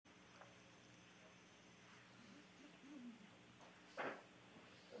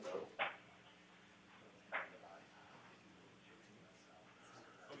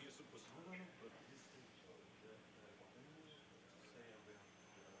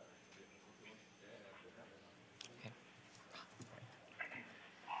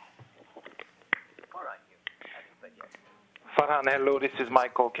Farhan, hello, this is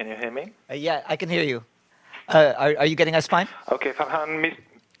Michael. Can you hear me? Yeah, I can hear you. Are you getting us fine? Okay, Farhan,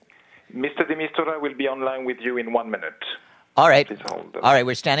 Mr. de Mistura will be online with you in 1 minute. All right. Please hold. All right,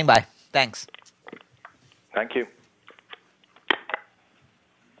 we're standing by. Thanks. Thank you.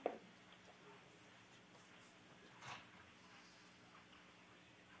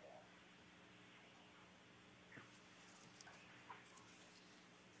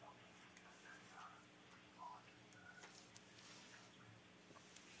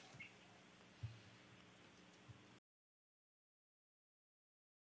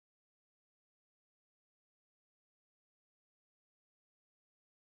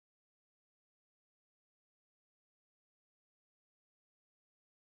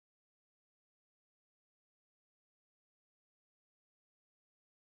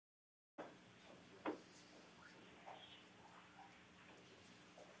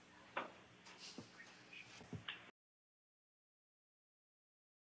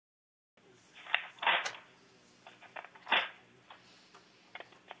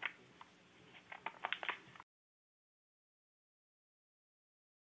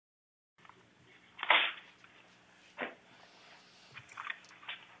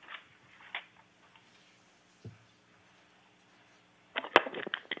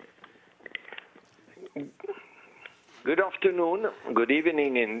 Good afternoon, good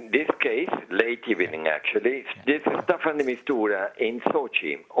evening in this case, late evening actually. This is Staffan de Mistura in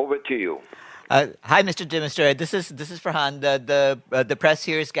Sochi. Over to you. Hi, Mr. de Mistura. This is Farhan. The press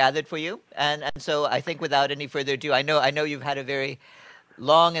here is gathered for you, and so I think without any further ado, I know you've had a very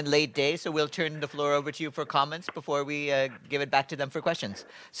long and late day, so we'll turn the floor over to you for comments before we give it back to them for questions.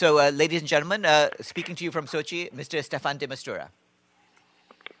 So, ladies and gentlemen, speaking to you from Sochi, Mr. Staffan de Mistura.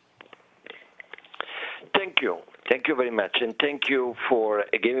 Thank you. Thank you very much, and thank you for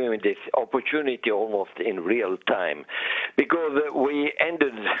giving me this opportunity almost in real time, because we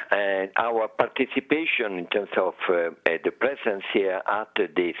ended our participation in terms of the presence here at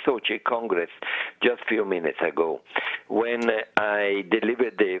the Sochi Congress just a few minutes ago, when I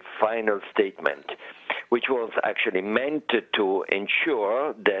delivered the final statement, which was actually meant to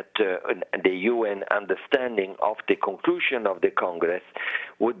ensure that the UN understanding of the conclusion of the Congress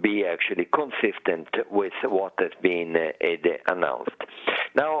would be actually consistent with what has been announced.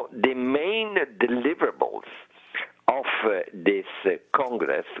 Now, the main deliverables of this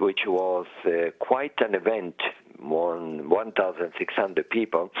Congress, which was quite an event, more than 1,600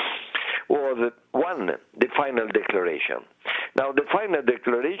 people, was one, the final declaration. Now, the final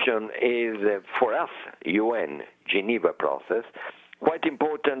declaration is, for us, UN Geneva process, quite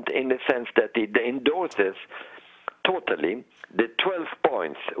important in the sense that it endorses totally the 12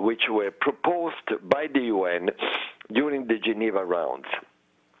 points which were proposed by the UN during the Geneva rounds.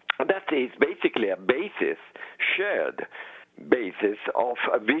 That is basically a basis, shared basis of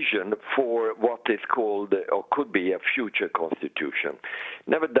a vision for what is called or could be a future constitution.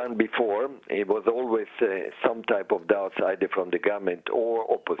 Never done before. It was always some type of doubts either from the government or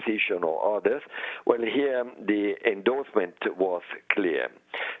opposition or others. Well, here the endorsement was clear.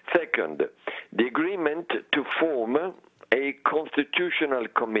 Second, the agreement to form a constitutional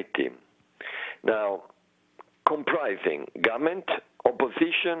committee. Now, comprising government,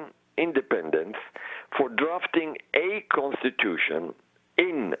 opposition, independence, for drafting a constitution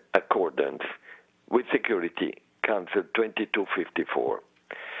in accordance with Security Council 2254.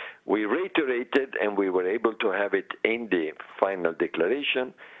 We reiterated, and we were able to have it in the final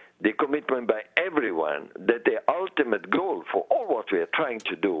declaration, the commitment by everyone that the ultimate goal for all what we are trying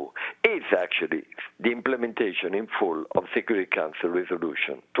to do is actually the implementation in full of Security Council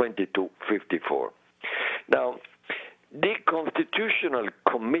Resolution 2254. Now, the Constitutional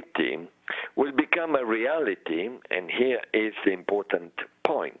Committee will become a reality, and here is the important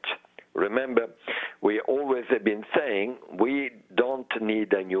point. Remember, we always have been saying we don't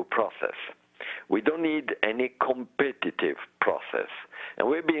need a new process. We don't need any competitive process. And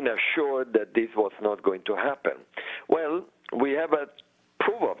we've been assured that this was not going to happen. Well, we have a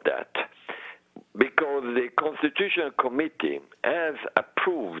proof of that, because the Constitutional Committee has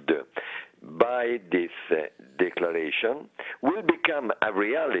approved by this declaration will become a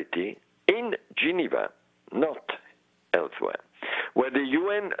reality in Geneva, not elsewhere, where the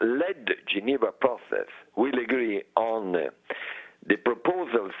UN-led Geneva process will agree on the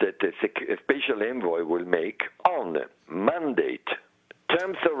proposals that a special envoy will make on mandate,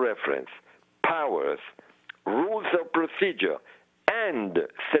 terms of reference, powers, rules of procedure, and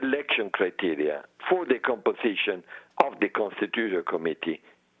selection criteria for the composition of the Constitutional Committee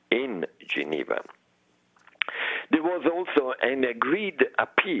in Geneva. There was also an agreed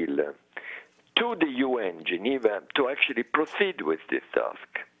appeal to the UN Geneva to actually proceed with this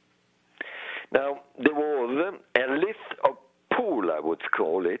task. Now, there was a list of pool, I would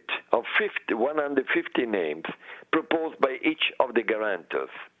call it, of 150 names proposed by each of the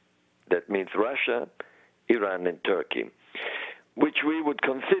guarantors. That means Russia, Iran, and Turkey, which we would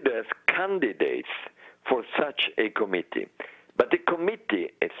consider as candidates for such a committee. But the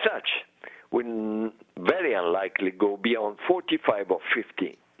committee as such will very unlikely go beyond 45 or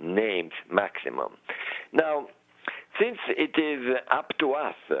 50 names maximum. Now, since it is up to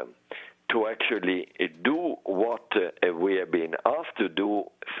us to actually do what we have been asked to do,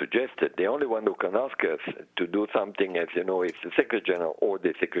 suggested, the only one who can ask us to do something, as you know, is the Secretary General or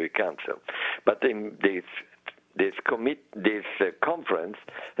the Security Council. But in this conference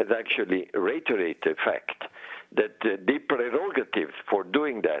has actually reiterated the fact that the prerogatives for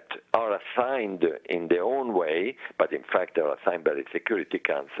doing that are assigned in their own way, but in fact are assigned by the Security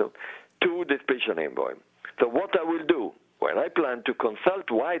Council, to the Special Envoy. So what I will do, well, I plan to consult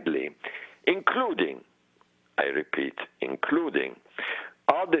widely, including, I repeat, including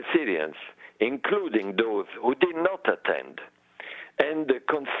other Syrians, including those who did not attend, and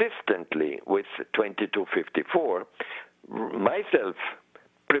consistently with 2254, myself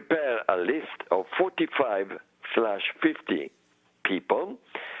prepare a list of 45/50 people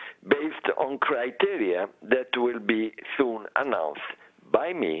based on criteria that will be soon announced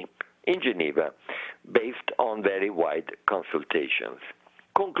by me in Geneva based on very wide consultations.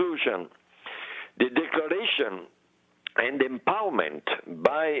 Conclusion: the declaration and empowerment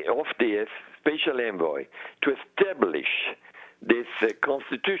of the Special Envoy to establish this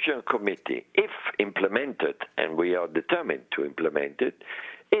Constitutional Committee, if implemented, and we are determined to implement it,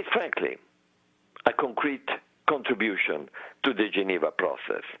 is frankly a concrete contribution to the Geneva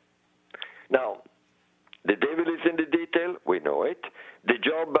process. Now, the devil is in the detail, we know it. The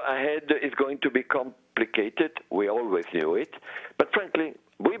job ahead is going to be complicated, we always knew it. But frankly,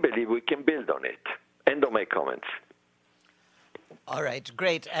 we believe we can build on it. End of my comments. All right,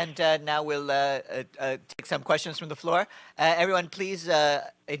 great. And now we'll take some questions from the floor. Everyone, please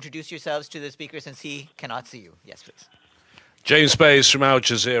introduce yourselves to the speakers since he cannot see you. Yes, please. James Bays from Al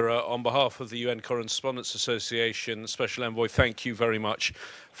Jazeera. On behalf of the UN Correspondents Association, Special Envoy, thank you very much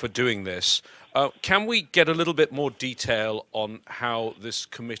for doing this. Can we get a little bit more detail on how this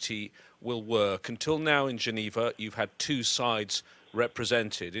committee will work? Until now in Geneva, you've had two sides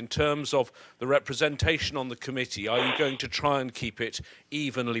represented. In terms of the representation on the committee, are you going to try and keep it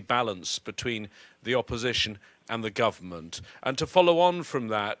evenly balanced between the opposition and the government? And to follow on from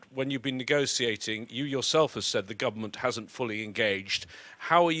that, when you've been negotiating, you yourself have said the government hasn't fully engaged.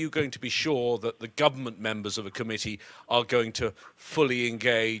 How are you going to be sure that the government members of a committee are going to fully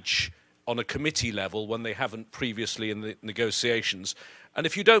engage on a committee level when they haven't previously in the negotiations? And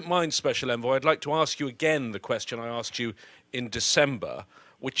if you don't mind, Special Envoy, I'd like to ask you again the question I asked you in December,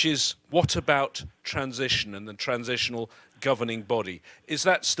 which is, what about transition and the transitional governing body? Is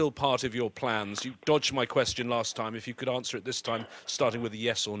that still part of your plans? You dodged my question last time. If you could answer it this time, starting with a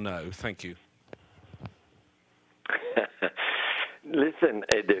yes or no. Thank you. Listen,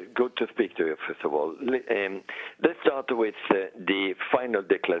 good to speak to you, first of all. Let's start with the final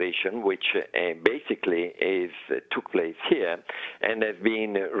declaration, which basically took place here and has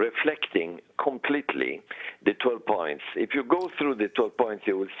been reflecting completely the 12 points. If you go through the 12 points,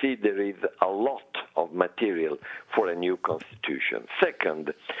 you will see there is a lot of material for a new constitution.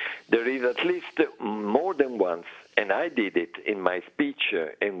 Second, there is at least more than once, and I did it in my speech,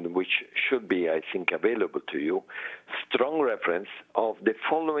 and which should be, I think, available to you, strong reference of the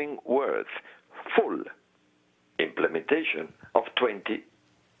following words: full implementation of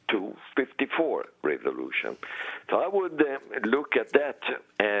 2254 resolution. So I would look at that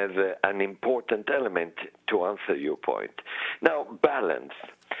as an important element to answer your point. Now, balance.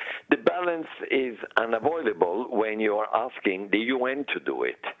 The balance is unavoidable when you are asking the UN to do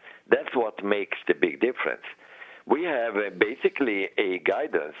it. That's what makes the big difference. We have basically a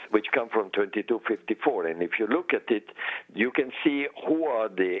guidance which comes from 2254, and if you look at it, you can see who are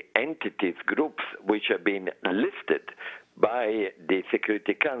the entities, groups, which have been listed by the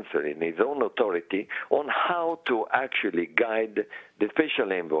Security Council in his own authority on how to actually guide the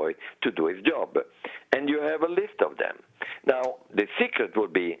Special Envoy to do his job. And you have a list of them. Now, the secret will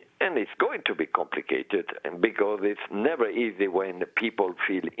be, and it's going to be complicated, and because it's never easy when people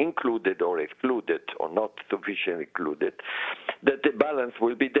feel included or excluded or not sufficiently included, that the balance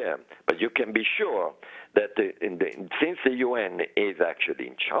will be there. But you can be sure that since the UN is actually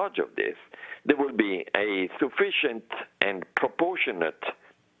in charge of this, there will be a sufficient and proportionate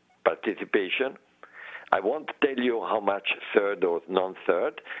participation, I won't tell you how much third or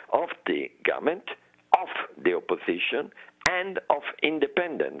non-third of the government, of the opposition, and of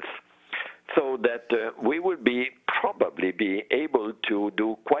independents, so that we will probably be able to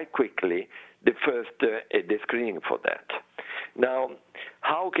do quite quickly the first the screening for that. Now,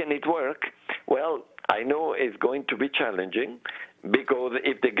 how can it work? Well, I know it's going to be challenging, because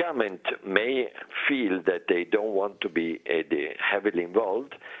if the government may feel that they don't want to be heavily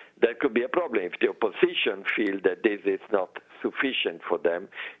involved, that could be a problem. If the opposition feel that this is not sufficient for them,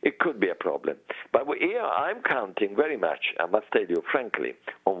 it could be a problem. But here I'm counting very much, I must tell you frankly,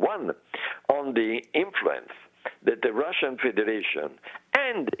 on the influence that the Russian Federation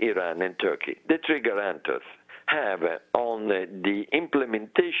and Iran and Turkey, the three guarantors, have on the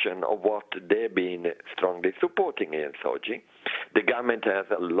implementation of what they've been strongly supporting in Sochi. The government has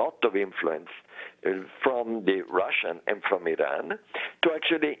a lot of influence from the Russian and from Iran to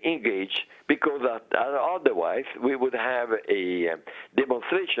actually engage, because otherwise we would have a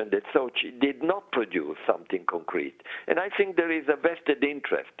demonstration that Sochi did not produce something concrete. And I think there is a vested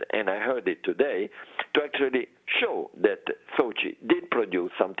interest, and I heard it today, to actually show that Sochi did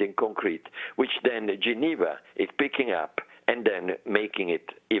produce something concrete, which then Geneva is picking up and then making it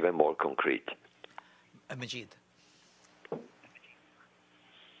even more concrete. Majid.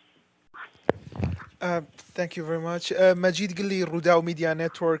 Thank you very much. Majid Gilli, Rudao Media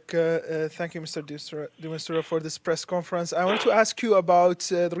Network. Thank you, Mr. de Mistura, for this press conference. I want to ask you about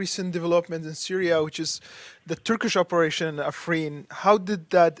the recent development in Syria, which is the Turkish operation Afrin. How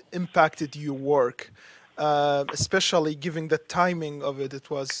did that impacted your work, especially given the timing of it? It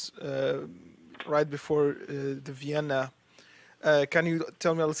was right before the Vienna. Can you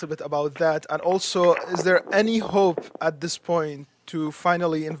tell me a little bit about that? And also, is there any hope at this point to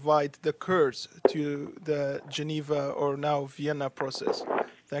finally invite the Kurds to the Geneva or now Vienna process?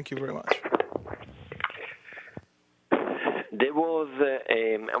 Thank you very much. There was,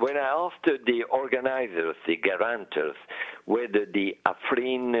 when I asked the organizers, the guarantors, whether the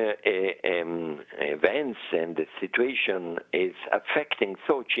Afrin events and the situation is affecting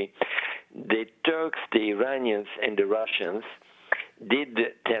Sochi, the Turks, the Iranians, and the Russians did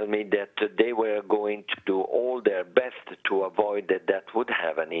tell me that they were going to do all their best to avoid that would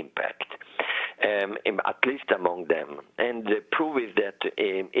have an impact, at least among them. And the proof is that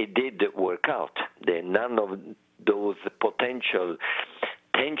it did work out. None of those potential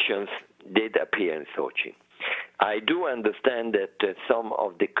tensions did appear in Sochi. I do understand that some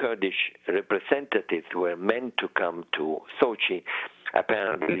of the Kurdish representatives were meant to come to Sochi,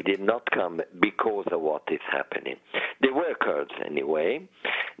 apparently did not come because of what is happening. They were Kurds anyway.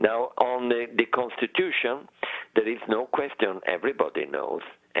 Now, on the constitution, there is no question, everybody knows,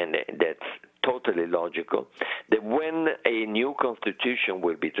 and that's totally logical, that when a new constitution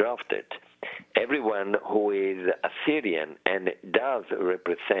will be drafted, everyone who is a Syrian and does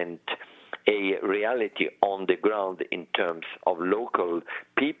represent a reality on the ground in terms of local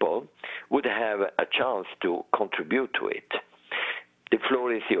people would have a chance to contribute to it. The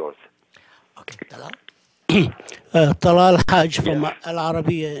floor is yours. Okay, Talal. Talal Haj from Al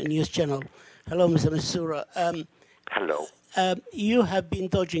Arabiya News Channel. Hello, Mr. Mistura. Hello. You have been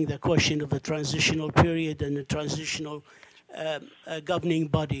dodging the question of the transitional period and the transitional governing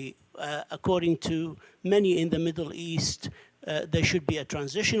body. According to many in the Middle East, there should be a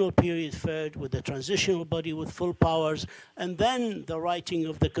transitional period first with a transitional body with full powers, and then the writing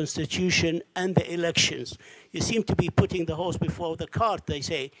of the constitution and the elections. You seem to be putting the horse before the cart, they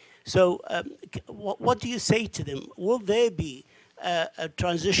say. So what do you say to them? Will there be a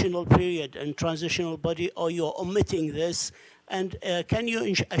transitional period and transitional body, or you're omitting this? And can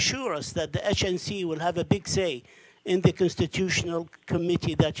you assure us that the HNC will have a big say in the constitutional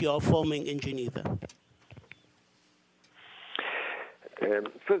committee that you are forming in Geneva?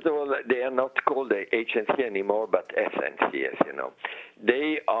 First of all, they are not called the HNC anymore, but SNC, as you know.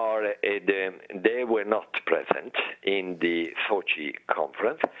 They were not present in the Sochi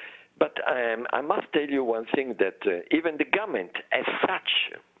conference, but I must tell you one thing, that even the government as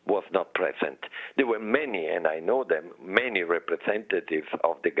such was not present. There were many, and I know them, many representatives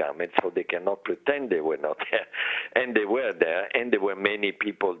of the government, so they cannot pretend they were not there. And they were there, and there were many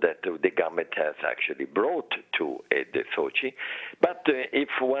people that the government has actually brought to the Sochi. But if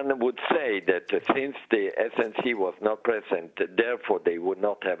one would say that since the SNC was not present, therefore they would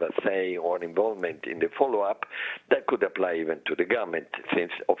not have a say or involvement in the follow-up, that could apply even to the government,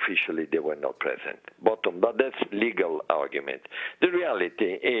 since officially they were not present. But that's legal argument. The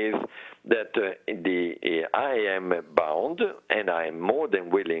reality is that I am bound, and I am more than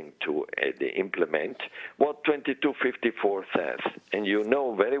willing to implement what 2254 says. And you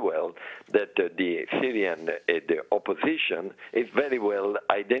know very well that the Syrian the opposition is very well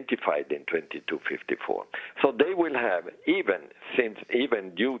identified in 2254. So they will have, even in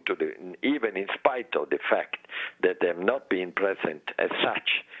spite of the fact that they have not been present as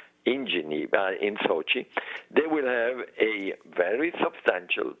such in Geneva, in Sochi, they will have a very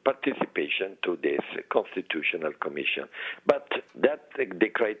substantial participation to this constitutional commission. But the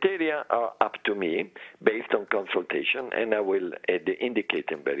criteria are up to me based on consultation, and I will indicate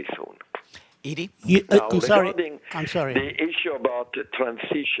them very soon. Edie? Now, I'm sorry. regarding I'm sorry. the issue about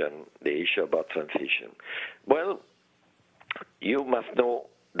transition, well, you must know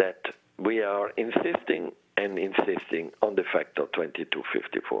that we are insisting on the fact of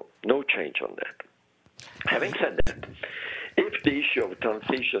 2254. No change on that. Having said that, if the issue of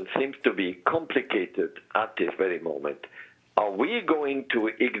transition seems to be complicated at this very moment, are we going to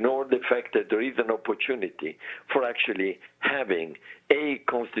ignore the fact that there is an opportunity for actually having a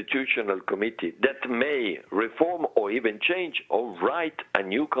constitutional committee that may reform or even change or write a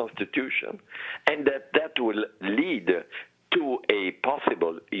new constitution, and that will lead to a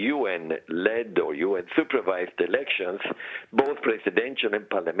possible UN-led or UN-supervised elections, both presidential and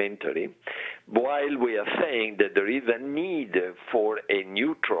parliamentary, while we are saying that there is a need for a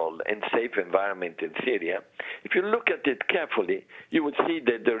neutral and safe environment in Syria? If you look at it carefully, you would see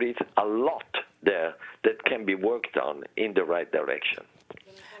that there is a lot there that can be worked on in the right direction.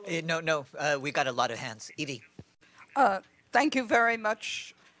 We got a lot of hands. Edie? Thank you very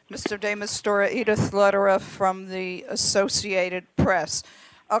much, Mr. de Mistura. Edith Lederer from the Associated Press.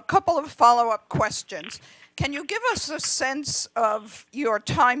 A couple of follow-up questions. Can you give us a sense of your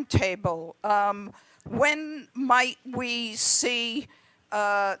timetable? When might we see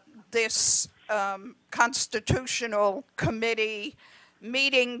this constitutional committee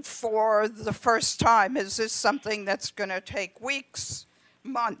meeting for the first time? Is this something that's going to take weeks,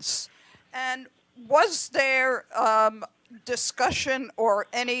 months? And was there discussion or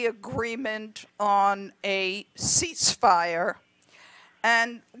any agreement on a ceasefire?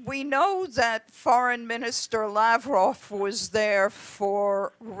 And we know that Foreign Minister Lavrov was there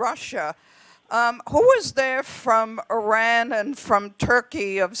for Russia. Who was there from Iran and from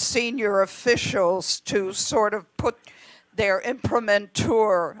Turkey of senior officials to sort of put their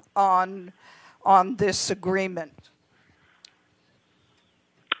imprimatur on this agreement?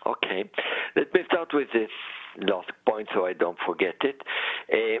 Okay, let me start with this last point so I don't forget it.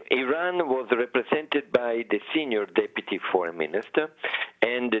 Iran was represented by the senior deputy foreign minister,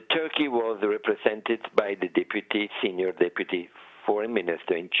 and Turkey was represented by the senior deputy foreign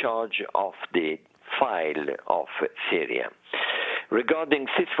minister in charge of the file of Syria. Regarding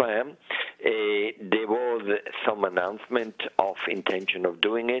ceasefire, there was some announcement of intention of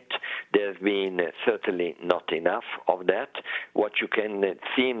doing it. There's been certainly not enough of that. What you can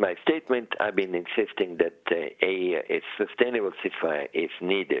see in my statement, I've been insisting that a sustainable ceasefire is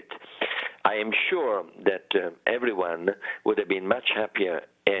needed. I am sure that everyone would have been much happier,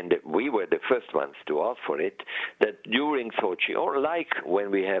 and we were the first ones to ask for it, that during Sochi, or like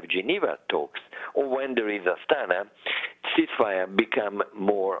when we have Geneva talks, or when there is Astana, ceasefire become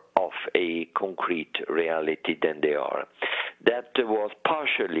more of a concrete reality than they are. That was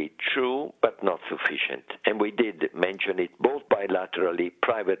partially true, but not sufficient. And we did mention it both bilaterally,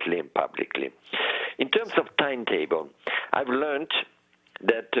 privately, and publicly. In terms of timetable, I've learned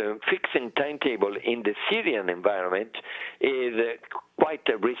that fixing timetable in the Syrian environment is quite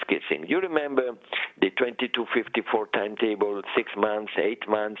a risky thing. You remember the 2254 timetable, 6 months, 8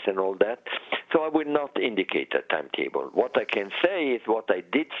 months, and all that? So I will not indicate a timetable. What I can say is what I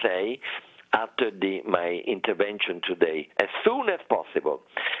did say after my intervention today, as soon as possible.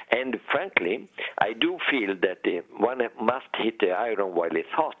 And frankly, I do feel that one must hit the iron while it's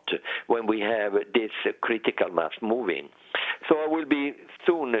hot when we have this critical mass moving. So I will be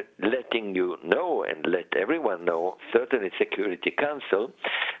soon letting you know and let everyone know, certainly Security Council,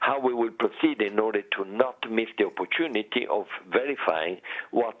 how we will proceed in order to not miss the opportunity of verifying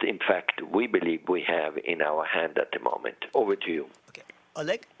what, in fact, we believe we have in our hand at the moment. Over to you. Okay.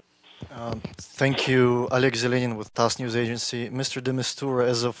 Oleg? Thank you, Oleg Zelenin with TASS News Agency. Mr. de Mistura,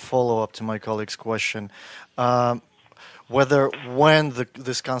 as a follow-up to my colleague's question, when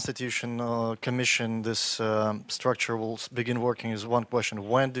this constitutional commission, this structure will begin working is one question.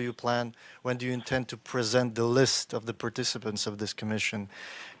 When do you intend to present the list of the participants of this commission?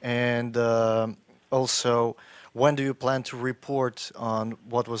 And also, when do you plan to report on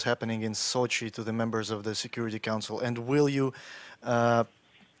what was happening in Sochi to the members of the Security Council? And will you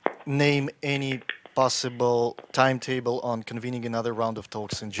name any possible timetable on convening another round of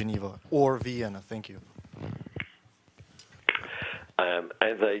talks in Geneva or Vienna? Thank you.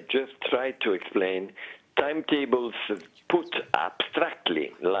 As I just tried to explain, timetables put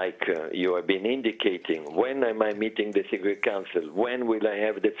abstractly, like you have been indicating, when am I meeting the Security Council, when will I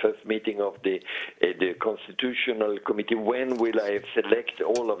have the first meeting of the Constitutional Committee, when will I select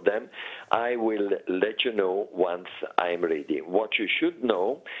all of them, I will let you know once I'm ready. What you should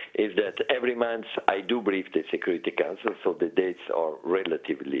know is that every month I do brief the Security Council, so the dates are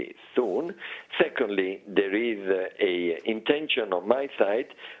relatively soon. Secondly, there is a intention on my side,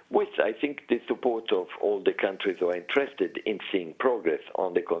 with, I think, the support of all the countries who are interested in seeing progress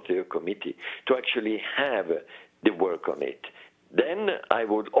on the Constitutional Committee, to actually have the work on it. Then I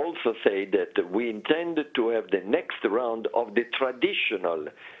would also say that we intend to have the next round of the traditional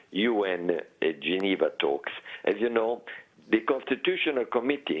UN Geneva talks. As you know, the Constitutional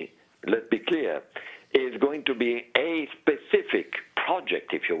Committee, let's be clear, is going to be a specific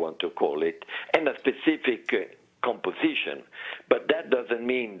project, if you want to call it, and a specific composition. But that doesn't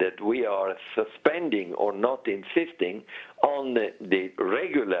mean that we are suspending or not insisting on the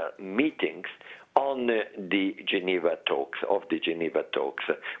regular meetings on the Geneva talks,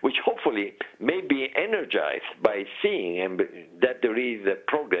 which hopefully may be energized by seeing that there is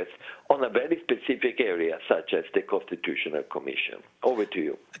progress on a very specific area, such as the Constitutional Commission. Over to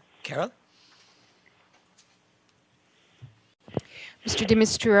you. Carol? Mr. de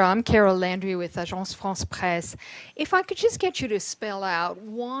Mistura, I'm Carol Landry with Agence France Presse. If I could just get you to spell out,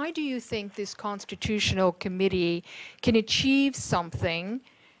 why do you think this Constitutional Committee can achieve something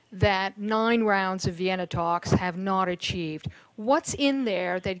that 9 rounds of Vienna talks have not achieved? What's in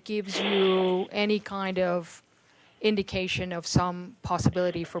there that gives you any kind of indication of some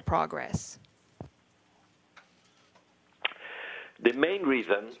possibility for progress? The main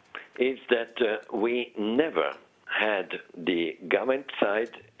reason is that we never had the government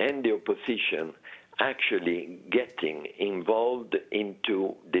side and the opposition actually getting involved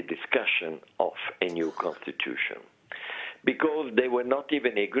into the discussion of a new constitution, because they were not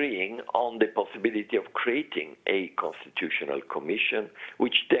even agreeing on the possibility of creating a constitutional commission,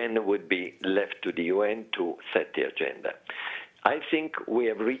 which then would be left to the UN to set the agenda. I think we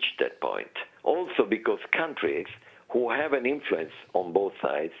have reached that point, also because countries who have an influence on both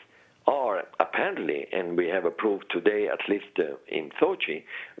sides are apparently, and we have approved today, at least in Sochi,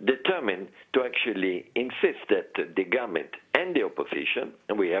 determined to actually insist that the government and the opposition,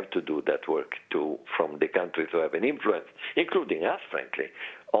 and we have to do that work too from the countries who have an influence, including us, frankly,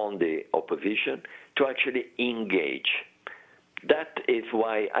 on the opposition, to actually engage. That is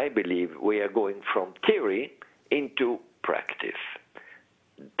why I believe we are going from theory into practice.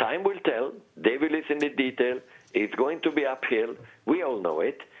 Time will tell. They will listen in detail. It's going to be uphill. We all know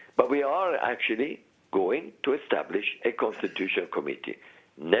it. But we are actually going to establish a constitutional committee.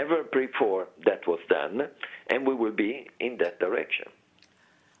 Never before that was done, and we will be in that direction.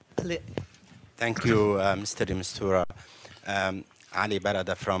 Thank you, Mr. de Mistura. Ali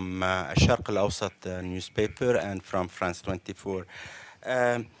Barada from الشرق الأوسط newspaper and from France 24.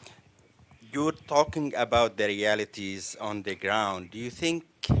 You're talking about the realities on the ground. Do you think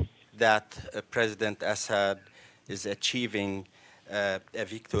that President Assad is achieving a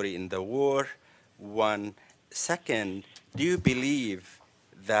victory in the war? One. Second, do you believe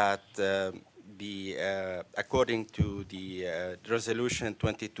that according to the resolution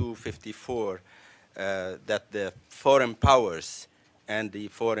 2254, that the foreign powers and the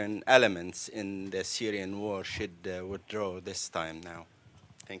foreign elements in the Syrian war should withdraw this time now?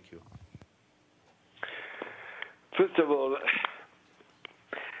 Thank you. First of all,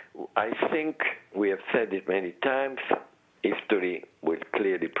 I think we have said it many times. History will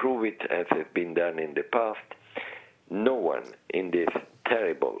clearly prove it, as has been done in the past. No one in this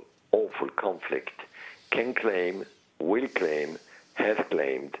terrible, awful conflict can claim, will claim, has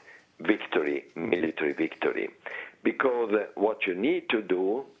claimed victory, military victory. Because what you need to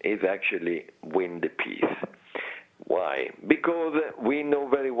do is actually win the peace. Why? Because we know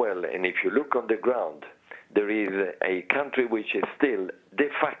very well, and if you look on the ground, there is a country which is still de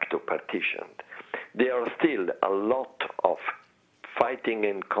facto partitioned. There are still a lot of fighting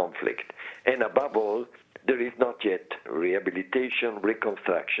and conflict. And above all, there is not yet rehabilitation,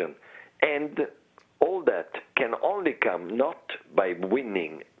 reconstruction. And all that can only come not by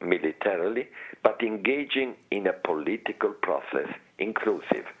winning militarily, but engaging in a political process,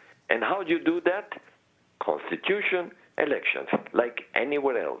 inclusive. And how do you do that? Constitution, elections, like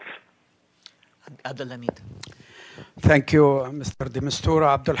anywhere else. Abdulhamid. Thank you, Mr. de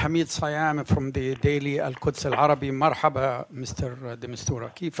Mistura. Abdul Hamid Sayam from the Daily Al-Quds Al-Arabi. Marhaba, Mr. de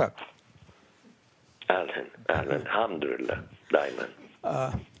Mistura. كيفك? أهلا أهلا الحمد لله دائما.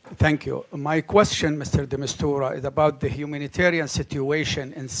 Thank you. My question, Mr. de Mistura, is about the humanitarian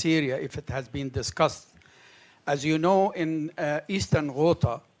situation in Syria, if it has been discussed. As you know, in eastern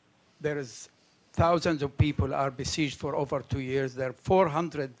Ghouta, there is thousands of people are besieged for over 2 years. There are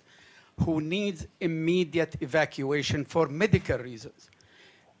 400 who need immediate evacuation for medical reasons.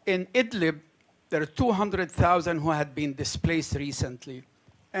 In Idlib, there are 200,000 who had been displaced recently,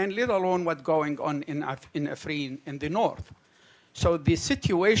 and let alone what's going on in Afrin in the north. So the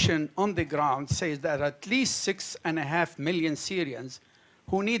situation on the ground says that at least 6.5 million Syrians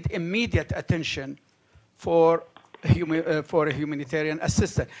who need immediate attention for a humanitarian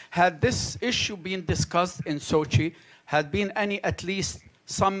assistance. Had this issue been discussed in Sochi, had been at least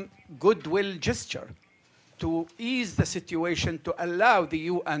some goodwill gesture to ease the situation, to allow the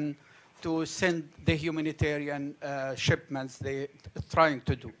UN to send the humanitarian shipments they're trying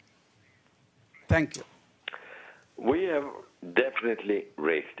to do? Thank you. We have definitely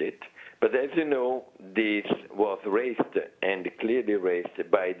raised it, but as you know, this was raised and clearly raised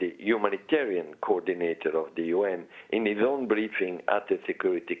by the humanitarian coordinator of the UN in his own briefing at the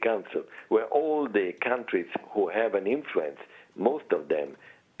Security Council, where all the countries who have an influence, most of them,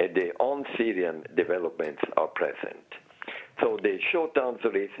 on Syrian developments are present. So the short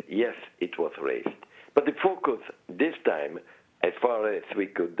answer is yes, it was raised. But the focus this time, as far as we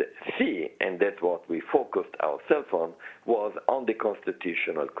could see, and that's what we focused ourselves on, was on the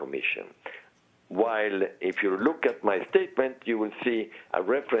Constitutional Commission. While if you look at my statement, you will see a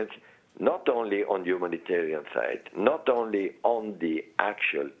reference not only on the humanitarian side, not only on the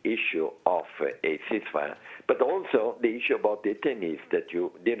actual issue of a ceasefire, but also the issue about detainees that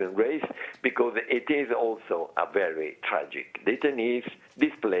you didn't raise, because it is also a very tragic. Detainees,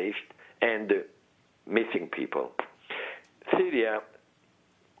 displaced, and missing people. Syria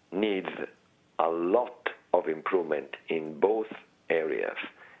needs a lot of improvement in both areas,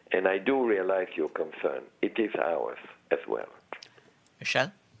 and I do realize your concern. It is ours as well.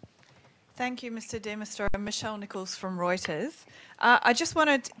 Michelle? Thank you, Mr. de Mistura. Michelle Nichols from Reuters. I just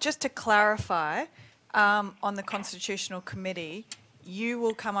wanted to clarify on the Constitutional Committee, you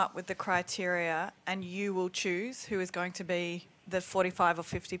will come up with the criteria and you will choose who is going to be the 45 or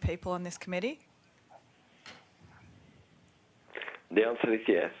 50 people on this committee? The answer is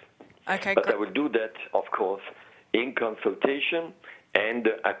yes. Okay, but I will do that, of course, in consultation and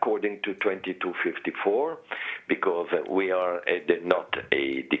according to 2254, because we are not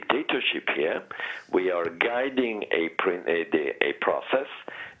a dictatorship here. We are guiding a process,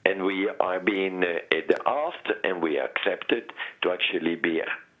 and we are being asked, and we accepted to actually be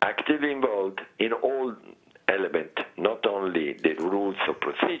actively involved in all element, not only the rules of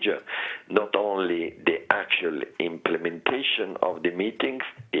procedure, not only the actual implementation of the meetings,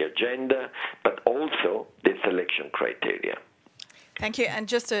 the agenda, but also the selection criteria. Thank you. And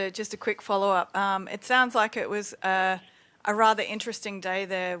just a quick follow-up. It sounds like it was a rather interesting day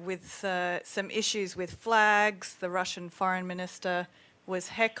there with some issues with flags. The Russian foreign minister was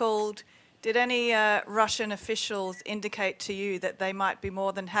heckled. Did any Russian officials indicate to you that they might be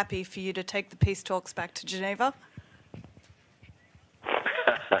more than happy for you to take the peace talks back to Geneva?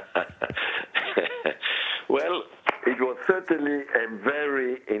 Well, it was certainly a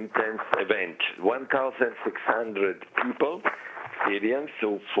very intense event. 1,600 people, Syrians,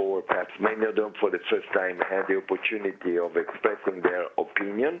 who for perhaps many of them for the first time had the opportunity of expressing their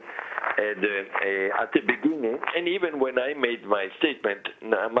opinion. And at the beginning, and even when I made my statement,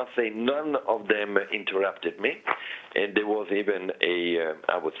 I must say none of them interrupted me. And there was even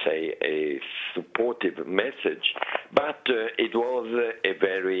I would say, a supportive message. But it was a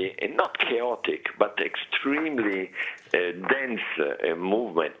very, not chaotic, but extremely dense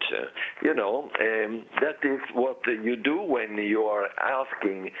movement. That is what you do when you are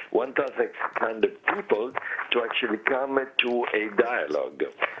asking 1,600 people to actually come to a dialogue,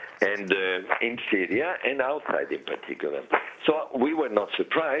 and in Syria and outside in particular. So we were not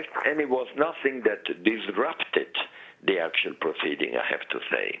surprised, and it was nothing that disrupted the actual proceeding, I have to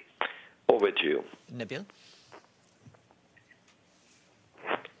say. Over to you. Nabil?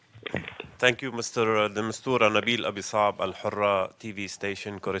 Thank you, Mr. de Mistura. Nabil Abisab, Al Hurra TV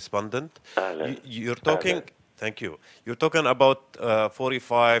station correspondent. You're talking. Thank you. You're talking about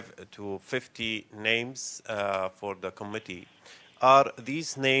 45 to 50 names for the committee. Are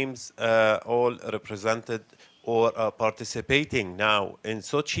these names all represented or participating now in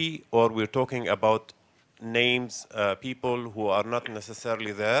Sochi, or we're talking about names people who are not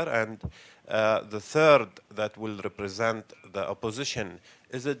necessarily there, and the third that will represent the opposition,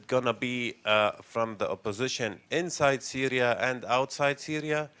 is it going to be from the opposition inside Syria and outside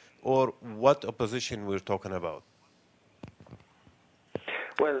Syria, or what opposition we're talking about?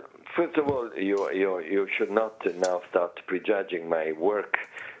 Well, first of all, you should not now start prejudging my work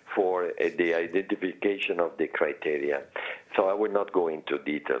for the identification of the criteria. So I will not go into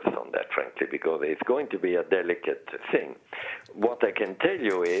details on that, frankly, because it's going to be a delicate thing. What I can tell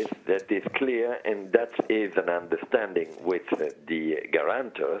you is that it's clear, and that is an understanding with the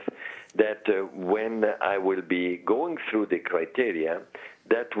guarantors, that when I will be going through the criteria,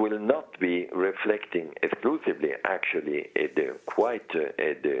 that will not be reflecting exclusively, actually, the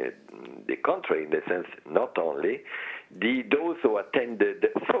contrary, in the sense not only those who attended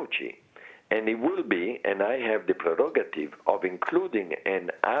Sochi. And it will be, and I have the prerogative of including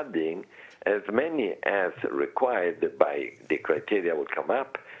and adding as many as required by the criteria will come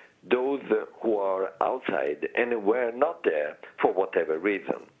up, those who are outside and were not there for whatever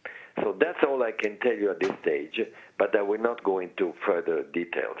reason. So that's all I can tell you at this stage, but I will not go into further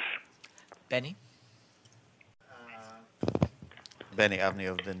details. Benny? Benny Avni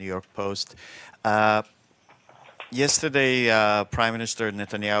of the New York Post. Yesterday, Prime Minister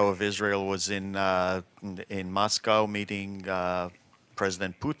Netanyahu of Israel was in Moscow meeting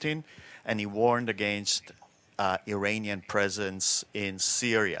President Putin, and he warned against Iranian presence in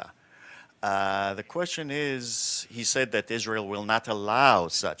Syria. The question is, he said that Israel will not allow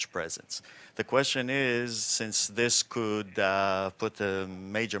such presence. The question is, since this could put a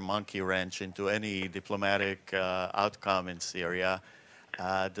major monkey wrench into any diplomatic outcome in Syria,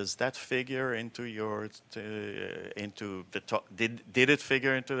 does that figure into your into the talk? Did it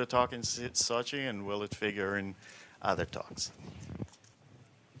figure into the talk in Sochi, and will it figure in other talks?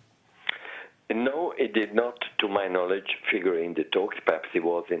 No, it did not, to my knowledge, figure in the talks. Perhaps it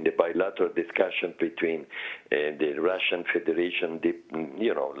was in the bilateral discussion between the Russian Federation.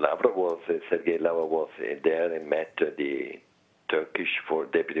 Sergei Lavrov was there and met the Turkish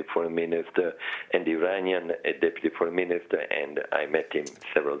Deputy Foreign Minister and the Iranian Deputy Foreign Minister, and I met him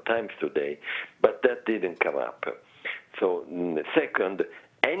several times today, but that didn't come up. So, second,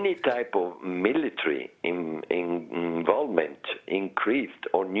 any type of military involvement, increased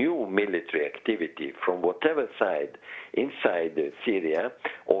or new military activity from whatever side inside Syria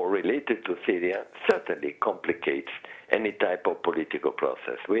or related to Syria certainly complicates any type of political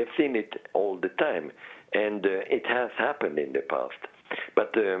process. We have seen it all the time, and it has happened in the past.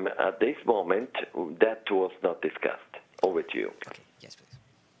 But at this moment, that was not discussed. Over to you. Okay. Yes, please.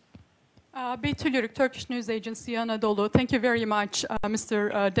 Betül Yörük, Turkish news agency Anadolu. Thank you very much,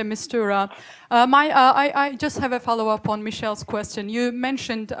 Mr. de Mistura. I just have a follow-up on Michel's question. You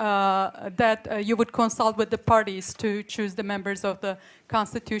mentioned that you would consult with the parties to choose the members of the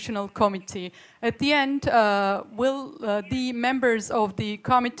Constitutional Committee. At the end, will the members of the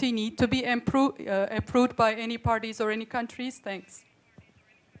committee need to be approved by any parties or any countries? Thanks.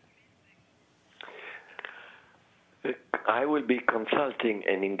 I will be consulting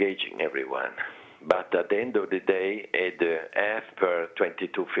and engaging everyone, but at the end of the day, as per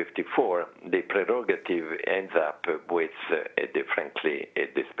 2254, the prerogative ends up with, frankly,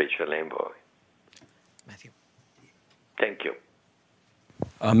 the special envoy. Matthew. Thank you.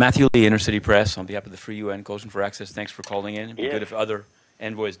 Matthew Lee, Inner City Press, on behalf of the Free UN Coalition for Access. Thanks for calling in. It'd be Yes. good if other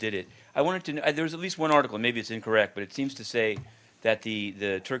envoys did it. I wanted to know, there was at least one article, maybe it's incorrect, but it seems to say that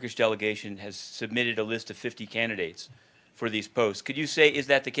the Turkish delegation has submitted a list of 50 candidates for these posts. Could you say, is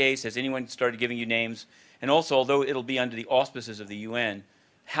that the case? Has anyone started giving you names? And also, although it'll be under the auspices of the UN,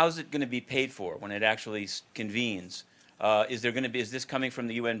 how's it going to be paid for when it actually convenes? Is this coming from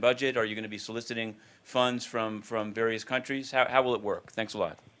the UN budget? Are you going to be soliciting funds from various countries? How will it work? Thanks a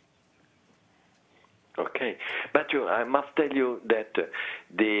lot. Okay, but I must tell you that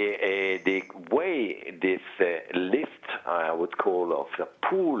the way this list, I would call, of a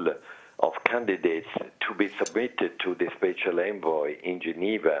pool of candidates to be submitted to the special envoy in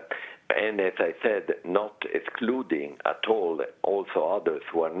Geneva, and as I said, not excluding at all also others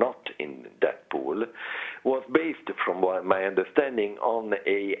who are not in that pool, was based, from my understanding, on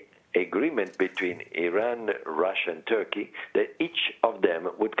an agreement between Iran, Russia, and Turkey that each of them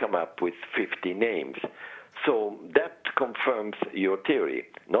would come up with 50 names. So that confirms your theory.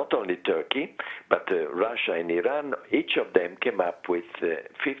 Not only Turkey, but Russia and Iran, each of them came up with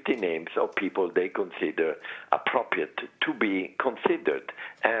 50 names of people they consider appropriate to be considered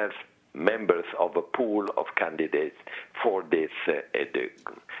as members of a pool of candidates for this.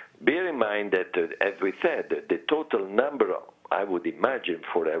 Bear in mind that, as we said, the total number I would imagine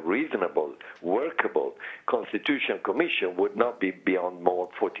for a reasonable, workable Constitution Commission would not be beyond more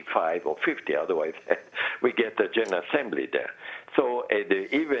 45 or 50. Otherwise, we get a General Assembly there. So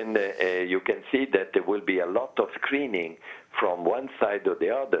even you can see that there will be a lot of screening from one side or the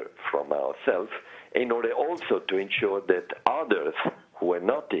other from ourselves in order also to ensure that others who are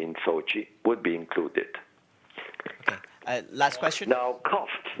not in Sochi would be included. Okay. Last question. Now,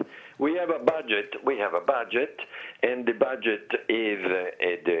 costs. We have a budget, and the budget is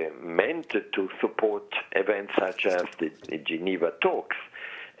meant to support events such as the Geneva talks.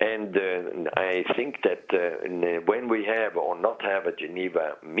 And I think that when we have or not have a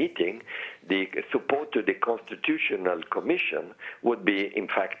Geneva meeting, the support to the Constitutional Commission would be, in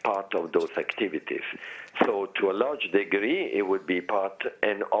fact, part of those activities. So to a large degree, it would be part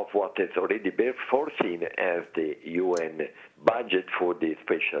of what has already been foreseen as the UN budget for the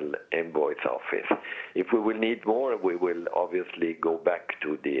Special Envoy's office. If we will need more, we will obviously go back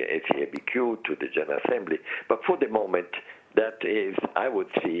to the ACABQ, to the General Assembly. But for the moment, that is, I would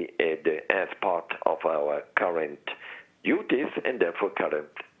see it as part of our current duties and therefore current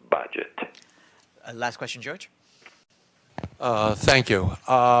budget. Last question, George. Thank you.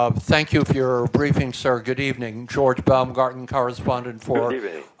 Thank you for your briefing, sir. Good evening. George Baumgarten, correspondent for... Good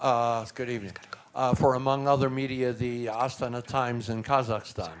evening. Good evening. For, among other media, the Astana Times in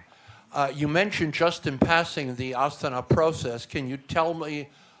Kazakhstan. You mentioned just in passing the Astana process. Can you tell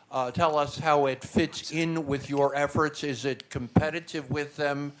us how it fits in with your efforts? Is it competitive with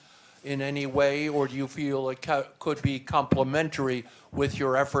them in any way, or do you feel it could be complementary with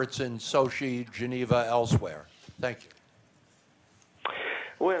your efforts in Sochi, Geneva, elsewhere? Thank you.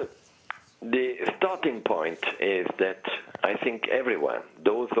 Well, the starting point is that I think everyone,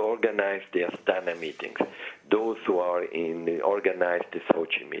 those who organize the Astana meetings, those who are organize the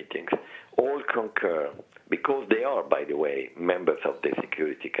Sochi meetings, all concur, because they are, by the way, members of the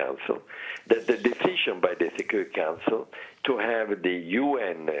Security Council, that the decision by the Security Council to have the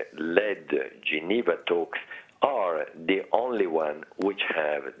UN-led Geneva talks are the only one which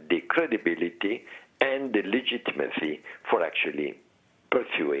have the credibility and the legitimacy for actually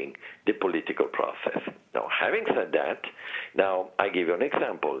pursuing the political process. Now, having said that, now I give you an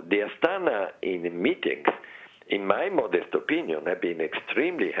example. The Astana in meetings, in my modest opinion, have been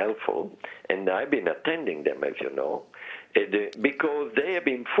extremely helpful, and I've been attending them, as you know, because they have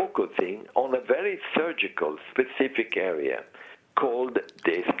been focusing on a very surgical, specific area called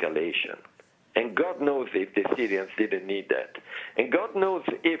de-escalation. And God knows if the Syrians didn't need that. And God knows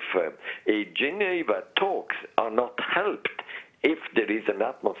if a Geneva talks are not helped if there is an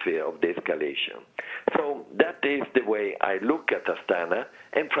atmosphere of de-escalation. So that is the way I look at Astana,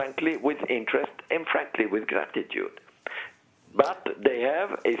 and frankly with interest and frankly with gratitude. But they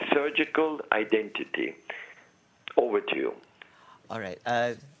have a surgical identity. Over to you. All right.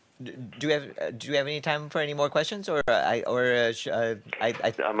 Do you have any time for any more questions, or I'm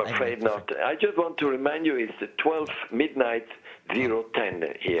afraid not. I just want to remind you it's the 12th midnight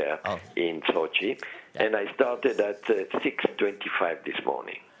 010 here in Sochi, and I started at 6:25 this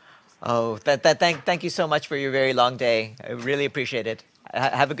morning. Oh, thank you so much for your very long day. I really appreciate it.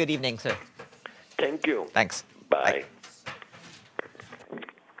 Have a good evening, sir. Thank you. Thanks. Bye.